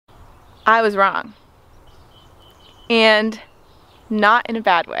I was wrong. And not in a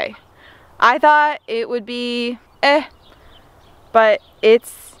bad way. I thought it would be but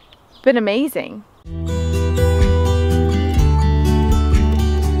it's been amazing.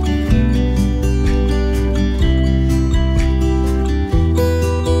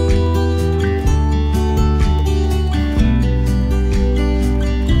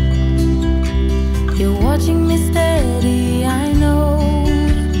 You're watching me steady, I know,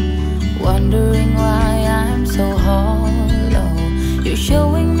 wondering why I'm so hollow. You're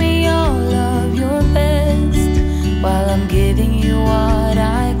showing me all of your best, while I'm giving you what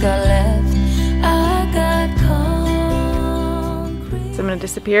I got left. I got concrete. So I'm gonna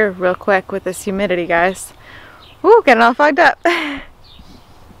disappear real quick with this humidity, guys. Woo, getting all fogged up.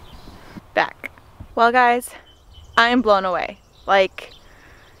 Back. Well, guys, I am blown away. Like,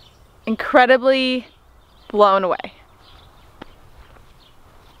 incredibly blown away.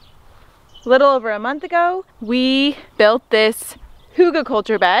 A little over a month ago, we built this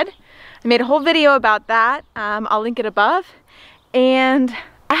Hugelkultur bed. I made a whole video about that. I'll link it above. And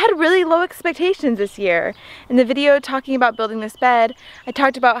I had really low expectations this year. In the video talking about building this bed, I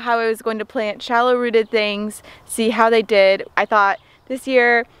talked about how I was going to plant shallow rooted things, see how they did. I thought this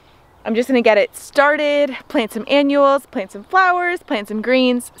year I'm just gonna get it started, plant some annuals, plant some flowers, plant some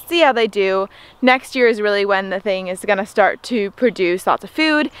greens, see how they do. Next year is really when the thing is gonna start to produce lots of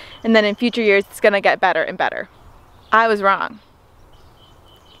food, and then in future years it's gonna get better and better. I was wrong.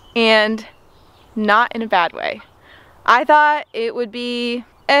 And not in a bad way. I thought it would be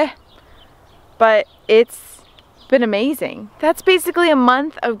but it's been amazing. That's basically a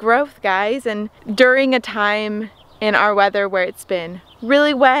month of growth, guys, and during a time in our weather where it's been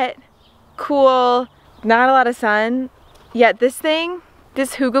really wet, cool, not a lot of sun, yet this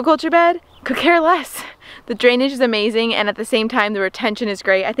Hugelkultur bed, could care less. The drainage is amazing, and at the same time the retention is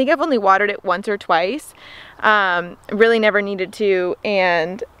great. I think I've only watered it once or twice. Really never needed to,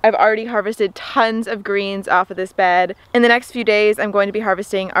 and I've already harvested tons of greens off of this bed. In the next few days I'm going to be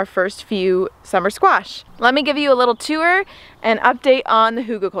harvesting our first few summer squash. Let me give you a little tour and update on the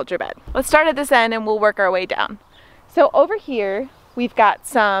Hugelkultur bed. Let's start at this end and we'll work our way down. So over here we've got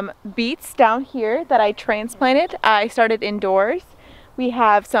some beets down here that I transplanted. I started indoors. We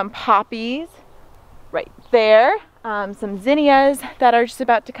have some poppies right there, some zinnias that are just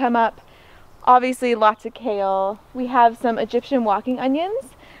about to come up. Obviously lots of kale. We have some Egyptian walking onions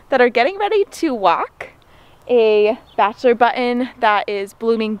that are getting ready to walk. A bachelor button that is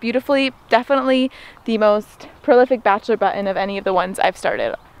blooming beautifully. Definitely the most prolific bachelor button of any of the ones I've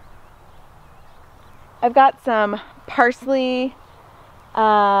started. I've got some parsley,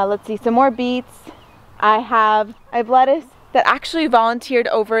 let's see, some more beets. I have lettuce that actually volunteered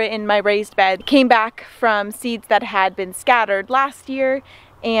over in my raised bed. Came back from seeds that had been scattered last year,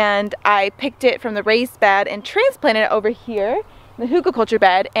 and I picked it from the raised bed and transplanted it over here in the Hugelkultur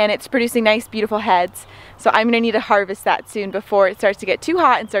bed, and it's producing nice beautiful heads. So I'm gonna need to harvest that soon before it starts to get too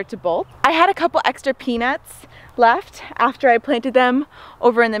hot and start to bolt. I had a couple extra peanuts left after I planted them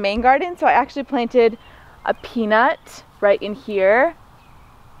over in the main garden, so I actually planted a peanut right in here,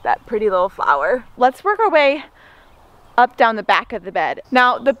 that pretty little flower. Let's work our way up down the back of the bed.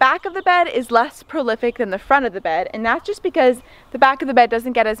 Now the back of the bed is less prolific than the front of the bed, and that's just because the back of the bed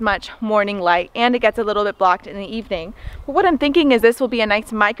doesn't get as much morning light and it gets a little bit blocked in the evening. But what I'm thinking is this will be a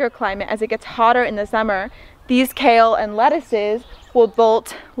nice microclimate as it gets hotter in the summer. These kale and lettuces will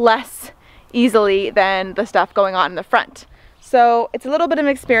bolt less easily than the stuff going on in the front. So it's a little bit of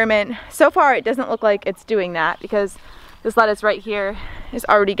an experiment. So far it doesn't look like it's doing that because this lettuce right here is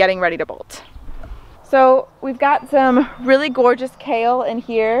already getting ready to bolt. So we've got some really gorgeous kale in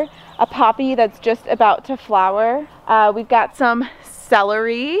here, a poppy that's just about to flower. We've got some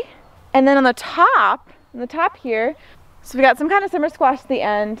celery, and then on the top here, so we got some kind of summer squash at the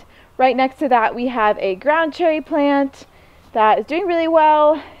end. Right next to that we have a ground cherry plant that is doing really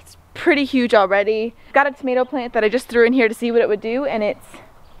well. It's pretty huge already. Got a tomato plant that I just threw in here to see what it would do, and it's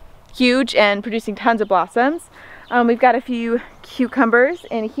huge and producing tons of blossoms. We've got a few cucumbers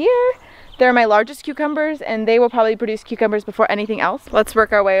in here. They're my largest cucumbers, and they will probably produce cucumbers before anything else. Let's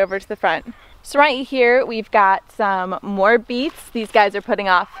work our way over to the front. So right here we've got some more beets. These guys are putting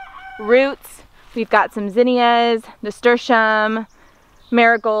off roots. We've got some zinnias, nasturtium,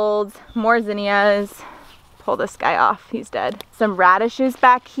 marigolds, more zinnias. Pull this guy off, he's dead. Some radishes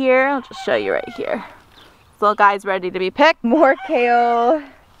back here. I'll just show you right here. This little guy's ready to be picked. More kale,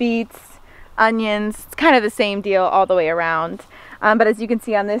 beets, onions. It's kind of the same deal all the way around. But as you can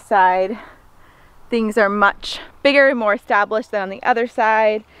see on this side, things are much bigger and more established than on the other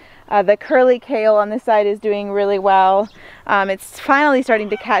side. The curly kale on this side is doing really well. It's finally starting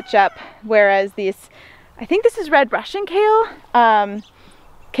to catch up, whereas these, I think this is red Russian kale,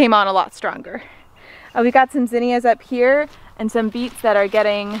 came on a lot stronger. We've got some zinnias up here and some beets that are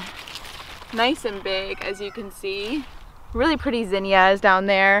getting nice and big, as you can see. Really pretty zinnias down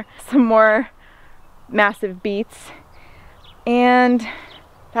there. Some more massive beets. And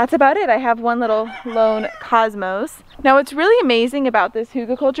that's about it. I have one little lone cosmos. Now what's really amazing about this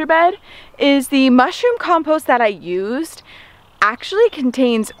Hugelkultur bed is the mushroom compost that I used actually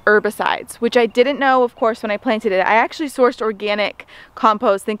contains herbicides, which I didn't know, of course, when I planted it. I actually sourced organic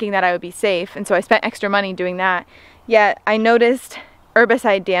compost thinking that I would be safe, and so I spent extra money doing that. Yet I noticed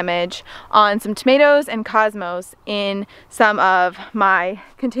herbicide damage on some tomatoes and cosmos in some of my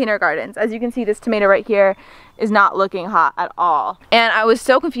container gardens. As you can see, this tomato right here is not looking hot at all. And I was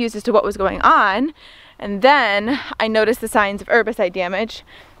so confused as to what was going on, and then I noticed the signs of herbicide damage.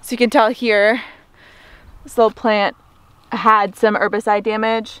 So you can tell here, this little plant had some herbicide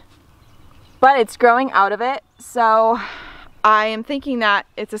damage, but it's growing out of it, so I am thinking that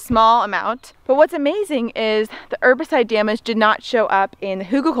it's a small amount. But what's amazing is the herbicide damage did not show up in the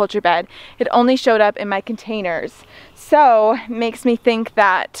Hugelkultur bed. It only showed up in my containers. So it makes me think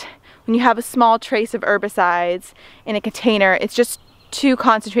that when you have a small trace of herbicides in a container, it's just too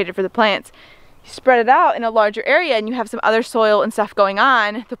concentrated for the plants. You spread it out in a larger area and you have some other soil and stuff going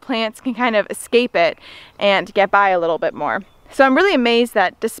on, the plants can kind of escape it and get by a little bit more. So I'm really amazed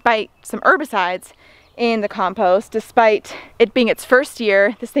that despite some herbicides in the compost, despite it being its first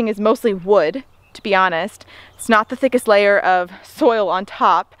year, this thing is mostly wood, to be honest. It's not the thickest layer of soil on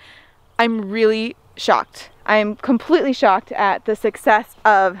top. I'm really shocked. I'm completely shocked at the success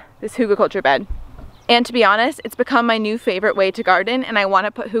of this Hugelkultur bed. And to be honest, it's become my new favorite way to garden, and I want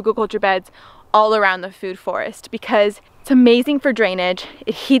to put Hugelkultur beds all around the food forest because it's amazing for drainage.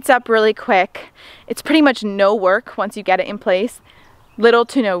 It heats up really quick. It's pretty much no work once you get it in place. Little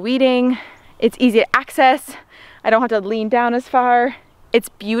to no weeding. It's easy to access. I don't have to lean down as far. It's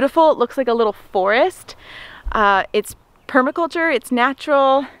beautiful. It looks like a little forest. It's permaculture, it's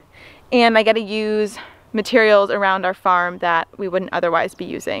natural, and I get to use materials around our farm that we wouldn't otherwise be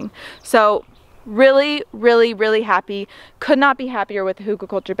using. So really, really, really happy. Could not be happier with the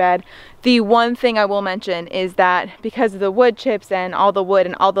Hugelkultur bed. The one thing I will mention is that because of the wood chips and all the wood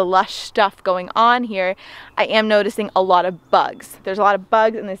and all the lush stuff going on here, I am noticing a lot of bugs. There's a lot of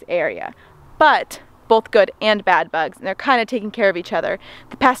bugs in this area, but both good and bad bugs, and they're kind of taking care of each other.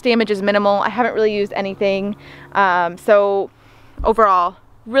 The pest damage is minimal. I haven't really used anything. So overall,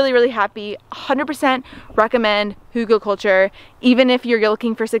 really, really happy. 100% recommend Hugelkultur. Even if you're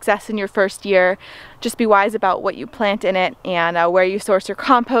looking for success in your first year, just be wise about what you plant in it and where you source your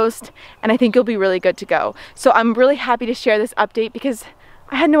compost, and I think you'll be really good to go. So I'm really happy to share this update because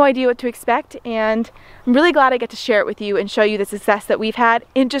I had no idea what to expect, and I'm really glad I get to share it with you and show you the success that we've had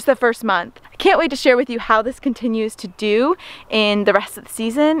in just the first month. I can't wait to share with you how this continues to do in the rest of the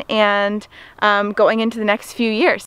season and going into the next few years.